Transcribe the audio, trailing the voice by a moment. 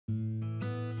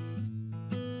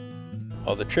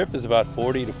Well, the trip is about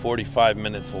 40 to 45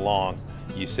 minutes long.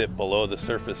 You sit below the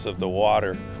surface of the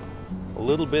water. A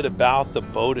little bit about the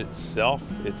boat itself.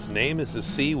 Its name is the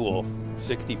Seawolf,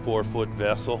 64-foot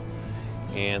vessel.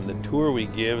 And the tour we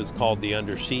give is called the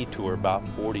Undersea tour, about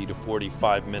 40 to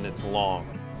 45 minutes long.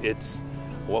 It's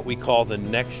what we call the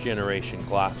next generation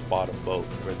glass bottom boat,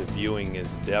 where the viewing is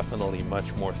definitely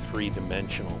much more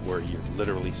three-dimensional, where you're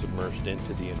literally submerged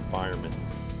into the environment.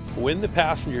 When the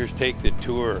passengers take the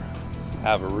tour,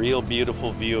 have a real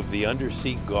beautiful view of the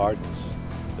undersea gardens,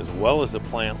 as well as the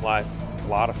plant life, a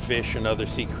lot of fish and other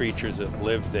sea creatures that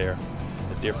live there,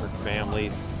 the different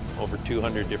families, over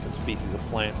 200 different species of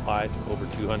plant life, over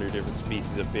 200 different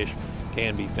species of fish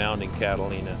can be found in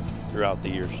Catalina throughout the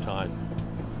year's time.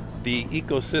 The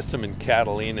ecosystem in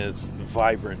Catalina is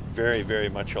vibrant, very, very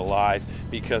much alive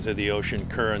because of the ocean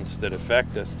currents that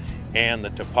affect us and the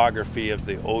topography of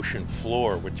the ocean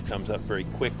floor, which comes up very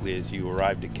quickly as you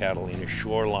arrive to Catalina's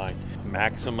shoreline.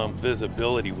 Maximum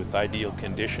visibility with ideal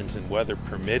conditions and weather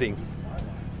permitting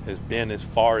has been as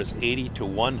far as 80 to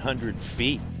 100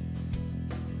 feet.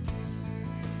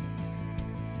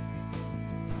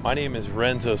 My name is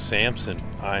Renzo Sampson.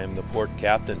 I am the port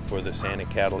captain for the Santa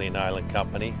Catalina Island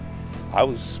Company. I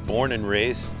was born and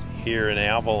raised here in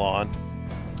Avalon.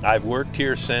 I've worked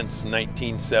here since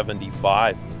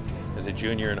 1975 as a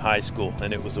junior in high school,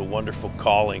 and it was a wonderful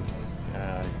calling.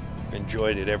 I've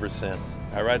enjoyed it ever since.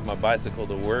 I ride my bicycle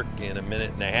to work in a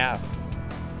minute and a half.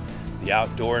 The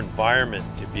outdoor environment,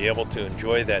 to be able to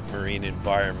enjoy that marine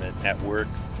environment at work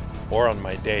or on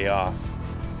my day off.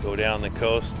 Go down the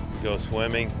coast, go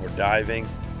swimming or diving,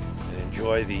 and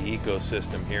enjoy the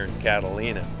ecosystem here in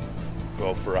Catalina.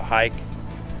 Go for a hike,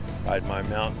 ride my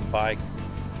mountain bike,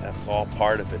 that's all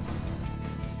part of it.